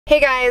Hey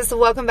guys,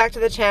 welcome back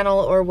to the channel,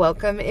 or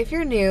welcome if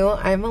you're new.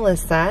 I'm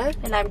Melissa.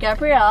 And I'm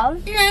Gabrielle.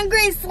 And I'm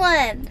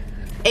Gracelynn.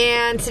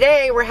 And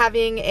today we're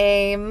having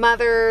a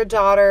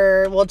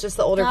mother-daughter, well, just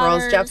the older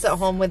girls. Jeff's at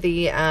home with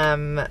the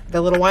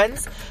little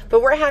ones.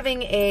 But we're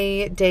having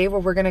a day where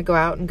we're gonna go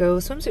out and go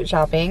swimsuit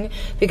shopping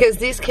because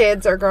these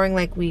kids are growing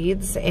like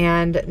weeds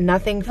and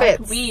nothing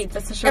fits. Like weeds,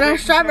 that's a strawberry. And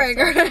a strawberry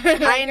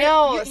garden. I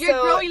know.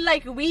 You're growing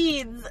like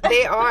weeds.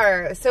 They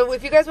are. So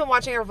if you guys have been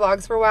watching our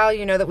vlogs for a while,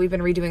 you know that we've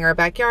been redoing our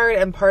backyard,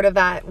 and part of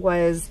that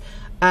was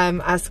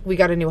we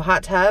got a new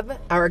hot tub,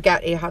 or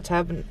got a hot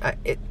tub.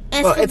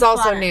 Well, it's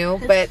also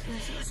new, but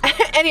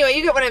anyway,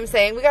 you get what I'm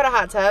saying. We got a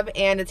hot tub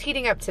and it's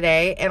heating up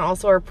today, and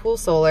also our pool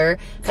solar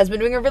has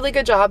been doing a really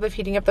good job of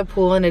heating up the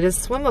pool, and it is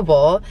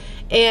swimmable,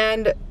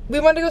 and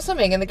we wanted to go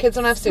swimming and the kids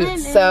don't have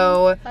suits,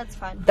 so that's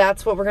fun.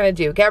 That's what we're gonna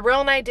do.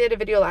 Gabrielle and I did a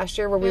video last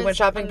year where we went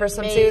shopping for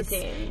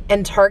swimsuits,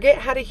 and Target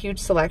had a huge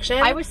selection.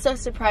 I was so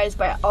surprised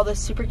by all the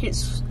super cute,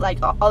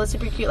 all the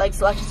super cute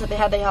selections that they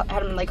had. They had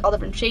them in like all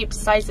different shapes,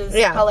 sizes,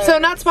 colors. So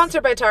not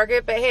sponsored by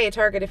Target, but hey,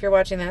 Target, if you're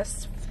watching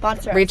this,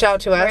 reach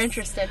out to us. We're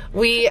interested.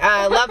 We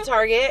love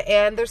Target,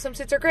 and their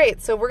swimsuits are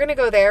great. So we're gonna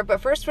go there,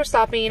 but first we're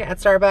stopping at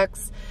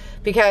Starbucks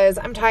because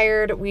I'm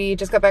tired. We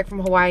just got back from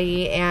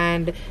Hawaii,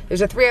 and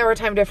there's a 3-hour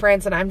time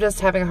difference, and I'm just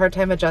having a hard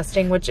time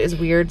adjusting, which is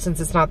weird since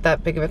it's not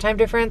that big of a time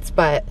difference.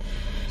 But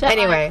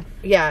anyway,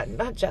 yeah,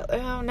 not jet.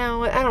 Oh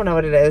no, I don't know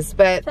what it is,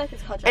 but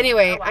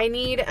anyway, I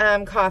need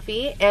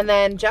coffee, and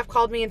then Jeff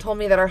called me and told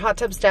me that our hot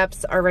tub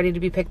steps are ready to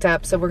be picked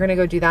up, so we're gonna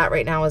go do that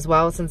right now as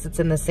well, since it's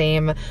in the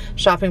same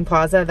shopping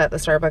plaza that the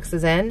Starbucks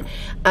is in.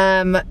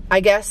 I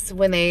guess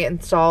when they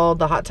installed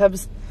the hot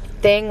tubs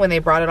thing, when they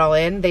brought it all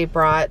in, they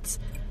brought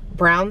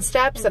brown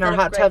steps and our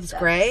hot tub's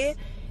gray.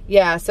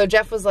 Yeah, so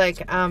Jeff was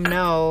like,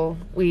 no,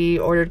 we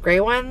ordered gray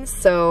ones,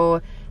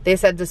 so they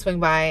said to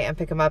swing by and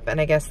pick them up, and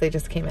I guess they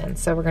just came in.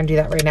 So we're gonna do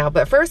that right now.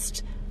 But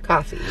first,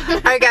 coffee. All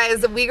right,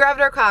 guys, we grabbed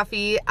our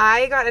coffee.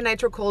 I got a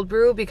nitro cold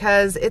brew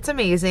because it's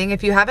amazing.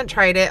 If you haven't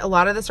tried it, a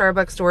lot of the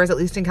Starbucks stores, at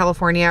least in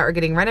California, are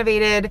getting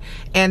renovated,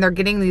 and they're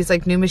getting these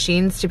like new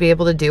machines to be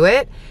able to do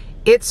it.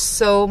 It's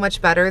so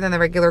much better than the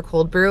regular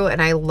cold brew,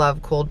 and I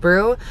love cold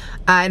brew.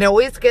 And I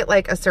always get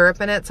like a syrup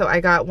in it, so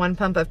I got 1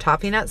 pump of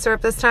toffee nut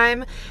syrup this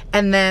time,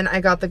 and then I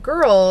got the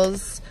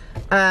girls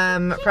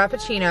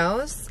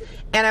frappuccinos.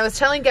 And I was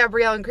telling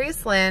Gabrielle and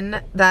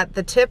Gracelynn that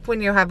the tip when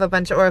you have a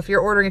bunch of, or if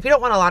you're ordering, if you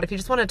don't want a lot, if you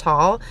just want a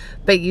tall,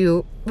 but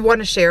you want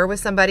to share with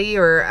somebody,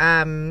 or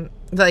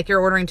like you're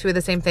ordering 2 of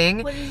the same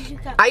thing. What did you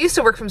got? I used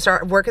to work at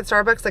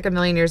Starbucks like a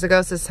million years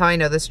ago, so this is how I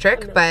know this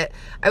trick. But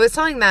I was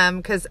telling them,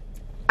 because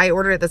I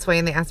ordered it this way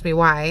and they asked me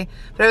why,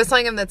 but I was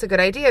telling them that's a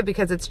good idea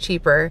because it's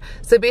cheaper.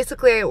 So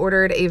basically I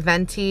ordered a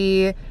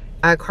venti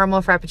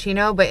caramel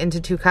frappuccino, but into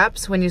 2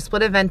 cups. When you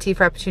split a venti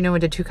frappuccino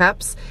into 2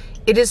 cups,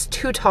 it is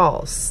 2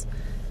 talls.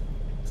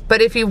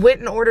 But if you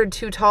went and ordered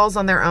 2 talls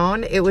on their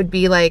own, it would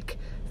be like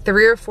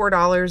 $3 or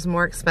 $4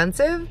 more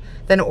expensive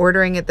than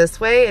ordering it this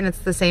way, and it's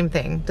the same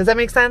thing. Does that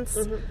make sense?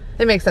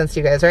 It makes sense to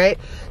you guys, right?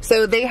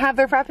 So they have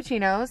their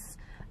frappuccinos.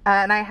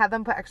 And I had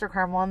them put extra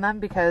caramel on them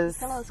because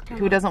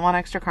who doesn't want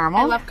extra caramel?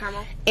 I love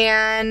caramel.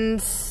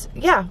 And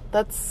yeah,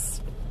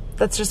 that's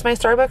just my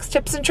Starbucks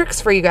tips and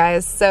tricks for you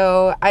guys.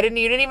 So you didn't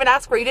even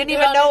ask for it. You didn't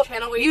even know.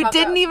 You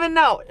didn't even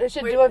know. I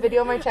should do a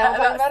video on my channel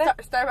talking about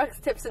it.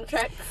 Starbucks tips and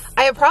tricks.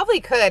 I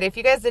probably could. If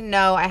you guys didn't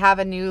know, I have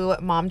a new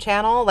mom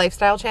channel,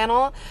 lifestyle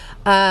channel.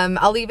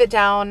 I'll leave it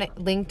down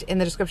linked in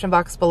the description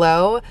box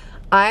below.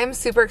 I'm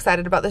super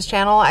excited about this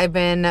channel. I've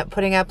been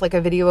putting up like a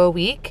video a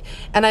week,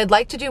 and I'd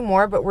like to do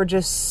more, but we're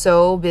just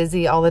so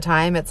busy all the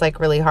time. It's like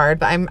really hard,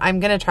 but I'm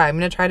gonna try. I'm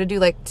gonna try to do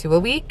like 2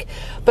 a week,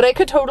 but I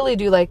could totally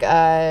do like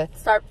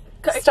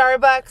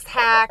Starbucks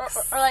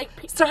hacks, or like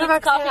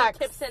Starbucks coffee hacks.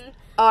 Tips and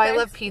oh, I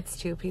love Pete's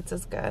too.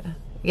 Pizza's good.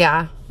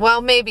 Yeah.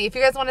 Well, maybe if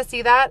you guys want to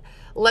see that,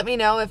 let me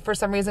know if for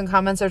some reason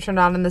comments are turned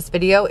on in this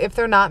video. If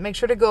they're not, make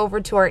sure to go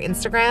over to our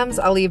Instagrams.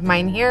 I'll leave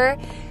mine here.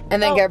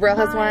 And then Gabrielle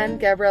has one.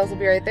 Gabrielle's will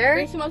be right there.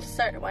 Gracelynn wants to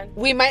start one.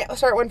 We might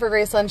start one for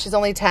Gracelynn. She's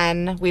only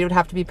 10. We would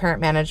have to be parent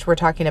managed. We're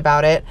talking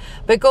about it.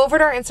 But go over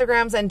to our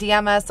Instagrams and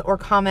DM us or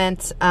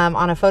comment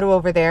on a photo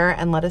over there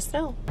and let us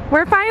know.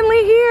 We're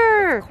finally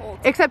here.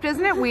 Except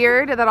isn't it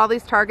weird that all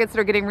these Targets that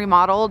are getting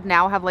remodeled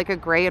now have like a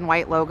gray and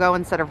white logo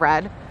instead of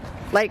red?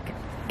 Like,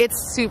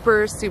 it's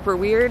super, super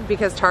weird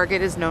because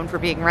Target is known for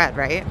being red,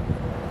 right?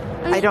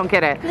 I don't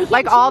get it.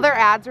 Like all their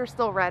ads are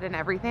still red and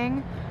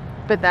everything,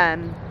 but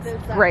then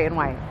gray and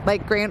white.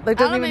 Like gray and, like,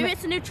 I don't know, maybe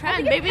it's a new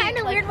trend. Maybe it's kind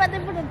of weird why they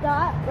put a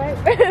dot right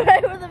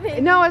where the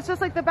baby. No, it's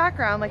just like the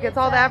background. Like it's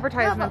all the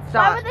advertisements.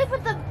 Why would they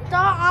put the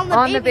dot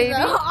on the baby?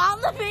 Though?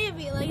 On the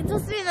baby, like it's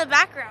supposed to be in the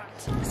background.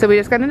 So we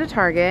just got into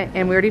Target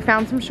and we already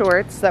found some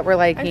shorts that we're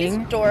liking. Aren't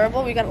these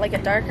adorable? We got like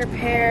a darker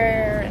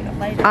pair and a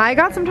lighter. I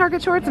got some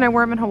Target shorts and I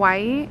wore them in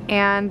Hawaii,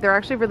 and they're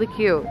actually really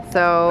cute.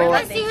 So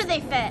let's see who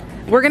they fit.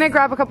 We're gonna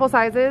grab a couple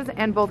sizes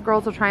and both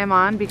girls will try them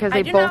on because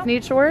they both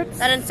need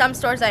shorts. And in some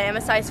stores I am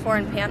a size 4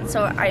 in pants,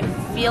 so I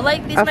feel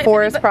like these a might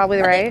 4 be, is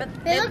probably right.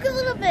 They look a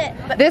little bit.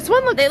 This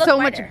one looks so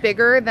wider. much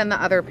bigger than the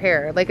other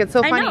pair. Like it's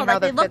so funny how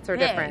the fits are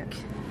different.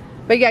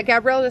 But yeah,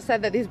 Gabrielle just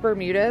said that these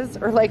Bermudas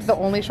are like the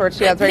only shorts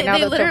she has right now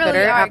that fit her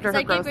after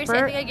her growth spurt.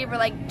 I think I gave her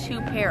like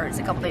 2 pairs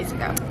a couple days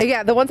ago.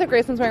 Yeah, the ones that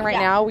Gracelynn's wearing right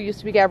now used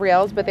to be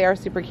Gabrielle's, but they are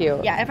super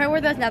cute. Yeah, if I wore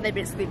those now, they'd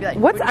basically be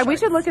like. We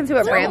should look into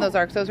what brand those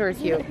are, because those are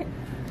cute.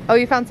 Oh,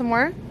 you found some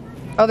more?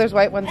 Oh, there's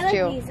white ones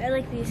too. I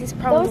like these. These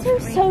probably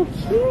those are so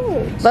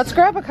cute. Let's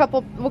grab a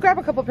couple. We'll grab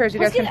a couple pairs. You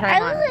guys can try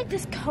them on. I like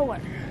this color.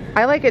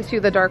 I like it too,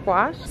 the dark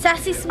wash.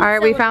 Sassy Sweet. All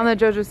right, we found the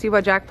JoJo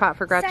Siwa jackpot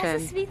for Gretchen.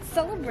 Sassy Sweet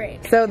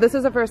Celebrate. So this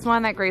is the first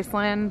one that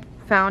Gracelynn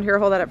found. Here,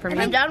 hold that up for me.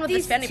 I'm done with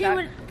this fanny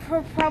pack.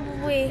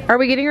 Probably. Are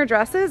we getting her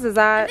dresses? Is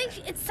that? I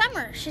think it's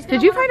summer.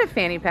 Did you find a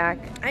fanny pack?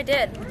 I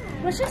did.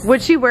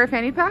 Would she wear a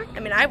fanny pack?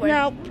 I mean, I would.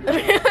 No.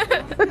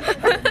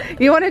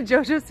 You want a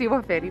JoJo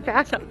Siwa fanny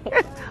pack?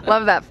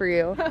 Love that for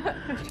you.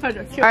 All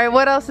right,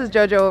 what else is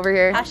JoJo over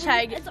here?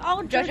 Hashtag it's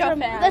all JoJo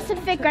fan. That's a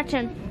fake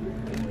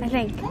Gretchen, I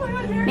think.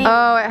 Maybe.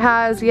 Oh, it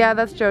has. Yeah,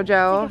 that's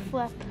JoJo. It's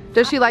like a flip.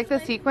 Does she like the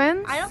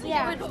sequins? I don't think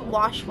it would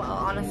wash well,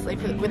 honestly.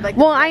 With like.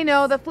 Well, I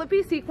know the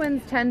flippy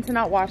sequins tend to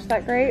not wash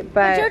that great,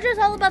 but JoJo's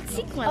all about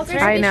sequins. Okay,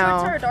 I these know.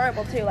 shorts are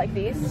adorable too, like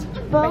these.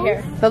 Right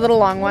here. The little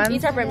long ones.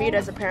 These are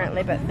Bermudas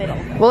apparently, but they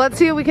don't. Well, let's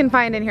see what we can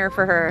find in here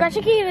for her.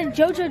 Gretchen can get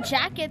a JoJo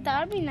jacket.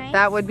 That would be nice.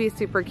 That would be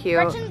super cute.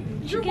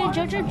 Gretchen should get a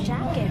JoJo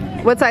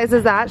jacket. What size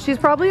is that? She's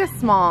probably a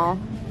small.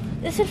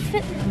 This would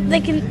fit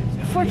like in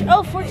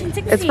 14,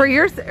 16. It's for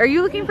yours. Are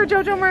you looking for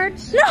JoJo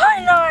merch? No,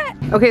 I'm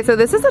not. Okay, so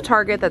this is a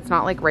Target that's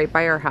not like right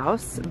by our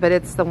house, but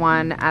it's the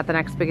one at the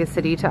next biggest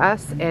city to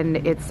us, and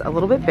it's a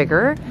little bit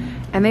bigger.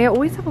 And they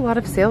always have a lot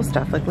of sale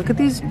stuff. Like, look at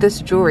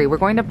this jewelry. We're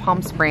going to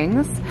Palm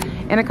Springs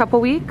in a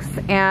couple weeks,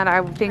 and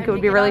I think it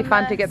would be really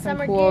fun to get some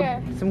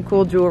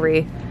cool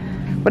jewelry.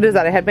 What is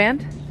that? A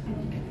headband?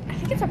 I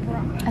think it's a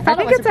bra. I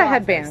think it's a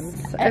headband.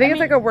 I think it's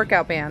like a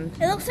workout band.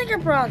 It looks like a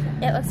bra.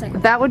 It looks like a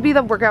bra. That would be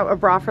the a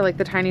bra for like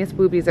the tiniest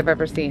boobies I've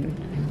ever seen.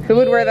 Who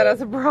would wear that as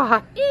a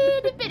bra?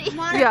 Itty bitty.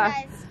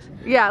 Yeah.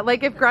 Yeah,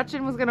 like if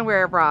Gretchen was gonna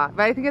wear a bra,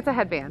 but I think it's a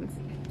headband.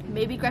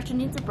 Maybe Gretchen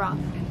needs a bra.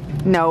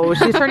 No,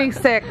 she's turning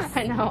 6.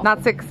 I know.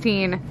 Not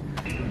 16.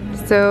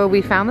 So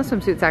we found the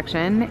swimsuit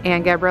section,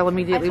 and Gabrielle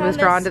immediately was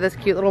drawn to this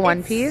cute little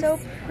one piece.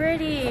 It's so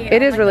pretty.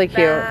 It is really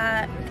cute.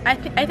 I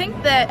think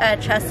the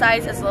chest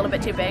size is a little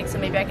bit too big, so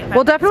maybe I can find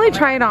We'll definitely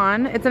try it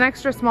on. It's an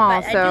extra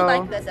small, but so. I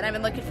do like this, and I've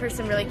been looking for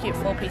some really cute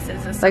full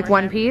pieces this like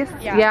one summertime.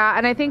 piece? Yeah.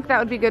 And I think that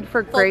would be good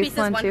for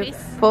Gracelynn too.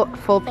 Piece?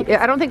 Full piece.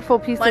 I don't think full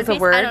piece is a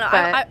word, I don't know.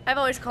 but I've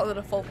always called it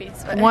a full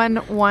piece. But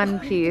one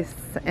piece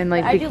in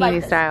like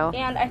bikini style.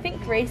 And I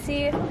think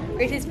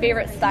Gracie's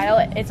favorite style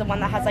is the one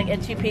that has like a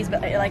 2-piece,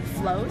 but it like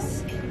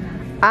flows.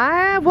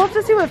 We'll have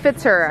to see what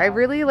fits her. I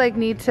really like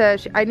need to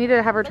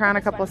have her try on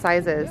a couple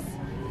sizes.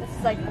 This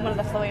is like one of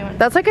the flowy ones.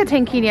 That's like a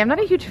tankini. I'm not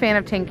a huge fan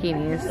of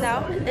tankinis.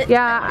 No?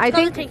 Yeah, I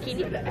think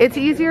it's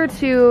easier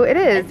to, it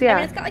is, yeah. I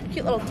mean, it's got like a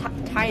cute little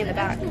tie in the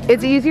back.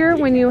 It's easier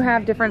when you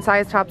have different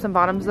size tops and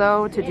bottoms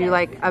though to do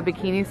like a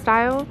bikini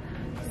style.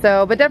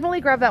 So, but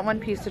definitely grab that one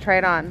piece to try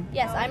it on.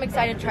 Yes, I'm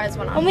excited to try this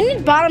one on. Oh, we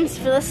need bottoms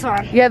for this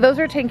one. Yeah, those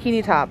are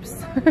tankini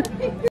tops.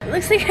 It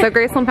looks like So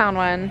Gracelynn found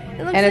one,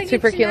 and it's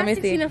super cute. Let me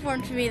see.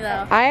 Uniform to me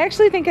though. I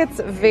actually think it's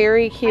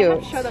very cute. I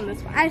have to show them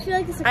this one. I feel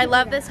like this. I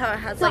love this how it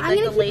has like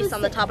the lace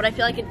on the top, but I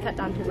feel like it cut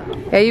down too low.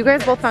 Yeah, you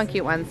guys both found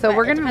cute ones. So But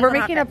we're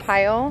making a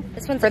pile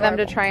This one's for them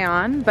to adorable. try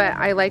on, but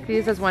I like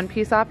these as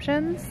one-piece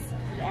options.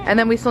 And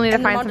then we still need to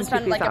find some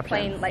two-piece like options. a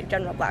plain, like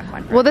general black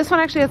one. Well, this one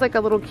actually has like a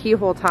little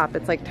keyhole top.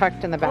 It's like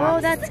tucked in the back. Oh,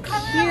 that's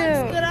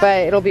cute.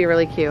 But it'll be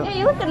really cute. Yeah,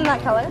 you look good in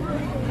that color.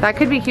 That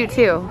could be cute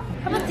too.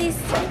 How about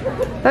these?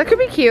 That could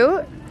be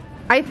cute.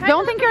 I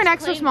don't think you're an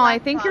extra small. I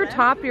think your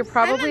top, you're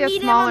probably a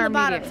small or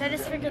medium. I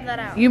just figured that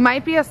out. You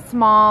might be a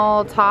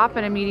small top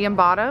and a medium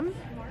bottom.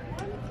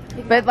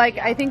 But like,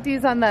 I think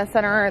these on the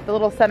center, the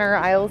little center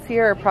aisles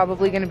here are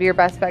probably going to be your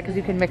best bet because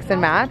you can mix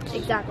and match.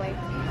 Exactly.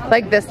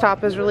 Like this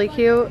top is really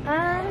cute.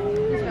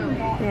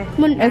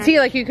 And see,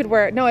 like you could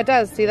wear, no it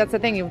does, see that's the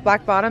thing, you have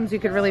black bottoms, you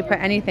could really put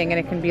anything and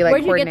it can be like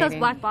Where'd you get those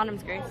black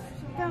bottoms, Grace?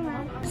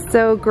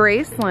 So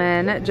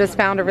Gracelynn just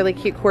found a really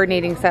cute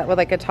coordinating set with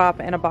like a top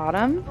and a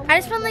bottom. I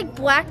just found like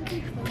black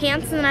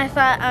pants and then I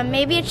thought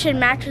maybe it should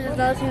match with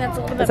another thing that's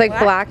a little bit It's like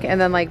black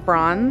and then like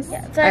bronze.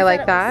 Yeah, so I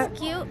like thought it that. was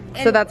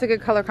cute. So that's a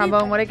good color combo.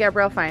 And what did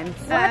Gabrielle find?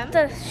 We'll have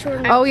to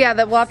shorten it. Oh yeah,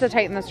 we'll have to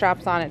tighten the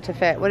straps on it to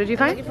fit. What did you I'm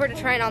find? looking forward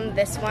to trying on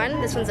this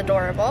one. This one's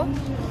adorable.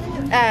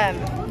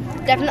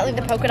 Definitely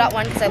the polka dot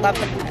one because I love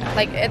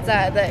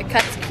the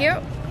cut's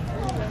cute.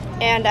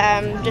 And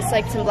just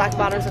like some black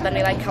bottoms with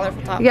any like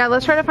colorful top. Yeah,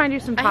 let's try to find you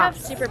some I have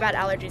tops. super bad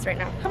allergies right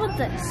now. How about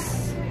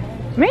this?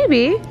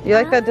 Maybe. You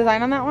like the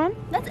design on that one?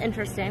 That's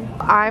interesting.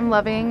 I'm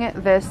loving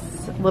this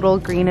little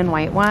green and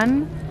white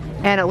one.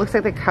 And it looks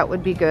like the cut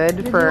would be good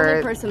You're for the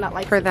only person that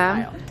likes them.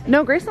 style.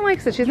 No, Gracelynn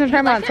likes it. She's gonna try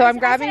them on. So I'm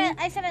grabbing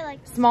I said I like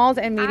smalls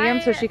and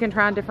mediums so she can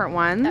try on different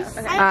ones. I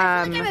feel like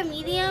I'm a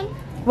medium.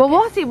 Well,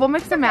 we'll see. We'll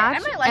mix and match. I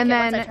might like and it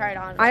then once I try it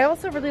on. I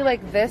also really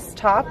like this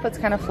top. That's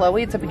kind of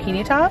flowy. It's a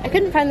bikini top. I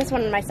couldn't find this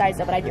one in my size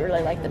though, but I do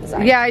really like the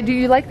design. Yeah, do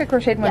you like the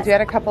crocheted ones? Yes. You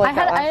had a couple like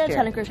that last year. I had a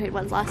ton of crocheted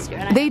ones last year.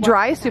 And They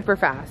dry super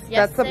fast.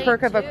 Yes, That's the they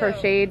perk of a do.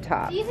 crocheted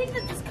top. Do you think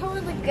that this color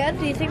look good?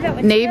 Do you think that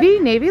would Navy?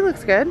 Navy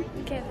looks good.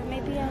 Okay, then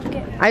maybe I'll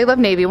get. I love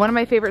navy. One of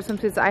my favorite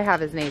swimsuits I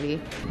have is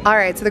navy. All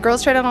right, so the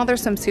girls tried on all their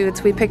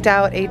swimsuits. We picked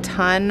out a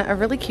ton of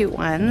really cute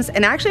ones.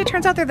 And actually it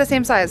turns out they're the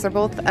same size. They're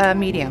both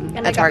medium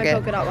And at Target. I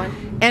got the polka dot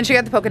one. And she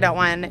got the polka dot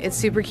one. It's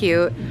super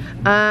cute.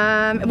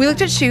 We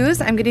looked at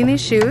shoes. I'm getting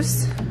these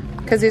shoes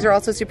because these are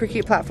also super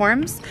cute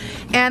platforms.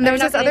 And there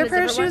was this other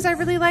pair of shoes I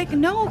really like.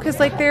 No,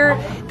 because like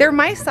they're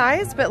my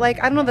size, but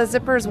like I don't know, the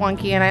zipper is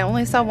wonky and I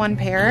only saw one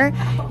pair.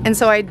 And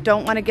so I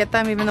don't want to get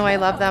them even though I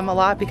love them a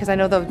lot because I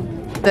know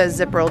the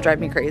zipper will drive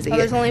me crazy. Oh,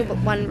 there's only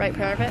one right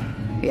pair of it?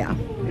 Yeah.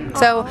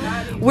 So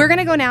we're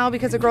gonna go now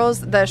because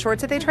the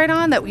shorts that they tried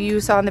on that you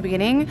saw in the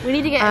beginning. We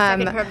need to get a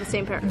second pair of the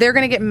same pair. They're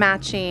gonna get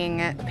matching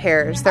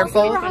pairs. They're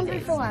both. We're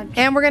hungry for lunch.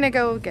 And we're gonna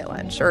go get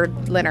lunch or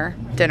dinner.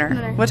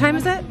 What time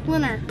is it?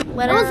 Dinner. It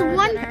was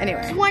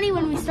 1:20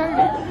 when we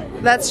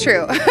started. That's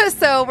true.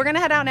 So we're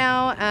gonna head out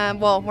now.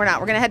 Well, we're not.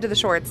 We're gonna head to the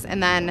shorts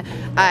and then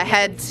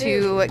head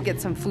to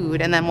get some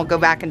food and then we'll go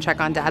back and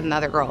check on Dad and the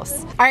other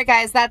girls. All right,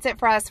 guys, that's it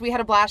for us. We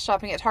had a blast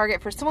shopping at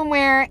Target for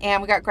swimwear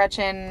and we got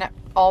Gretchen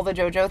all the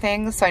JoJo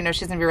things, so I know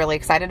she's gonna be really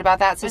excited about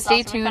that. So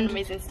stay tuned. Found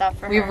amazing stuff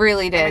for her. We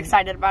really did. I'm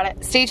excited about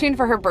it. Stay tuned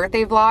for her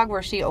birthday vlog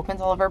where she opens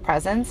all of her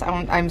presents.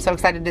 I'm so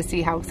excited to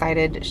see how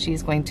excited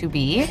she's going to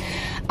be.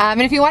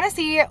 And if you want to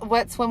see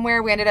what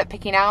swimwear we ended up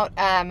picking out,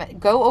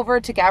 go over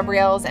to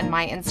Gabrielle's and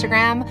my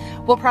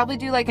Instagram. We'll probably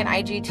do like an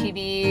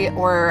IGTV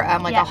or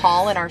like a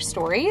haul in our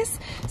stories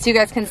so you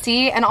guys can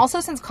see. And also,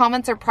 since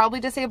comments are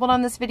probably disabled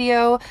on this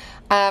video,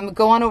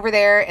 go on over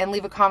there and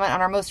leave a comment on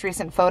our most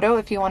recent photo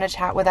if you want to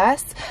chat with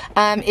us.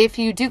 If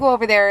you do go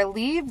over there,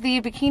 leave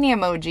the bikini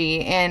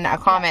emoji in a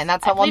comment. And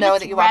that's how we'll know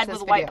that you watched this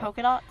video. Red with white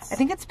polka dots. I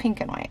think it's pink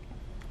and white.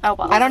 Oh,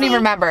 well. I don't even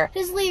remember.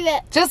 Just leave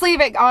it. Just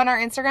leave it on our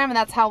Instagram and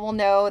that's how we'll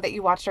know that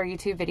you watched our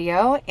YouTube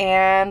video.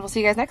 And we'll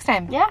see you guys next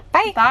time. Yeah.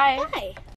 Bye. Bye. Bye.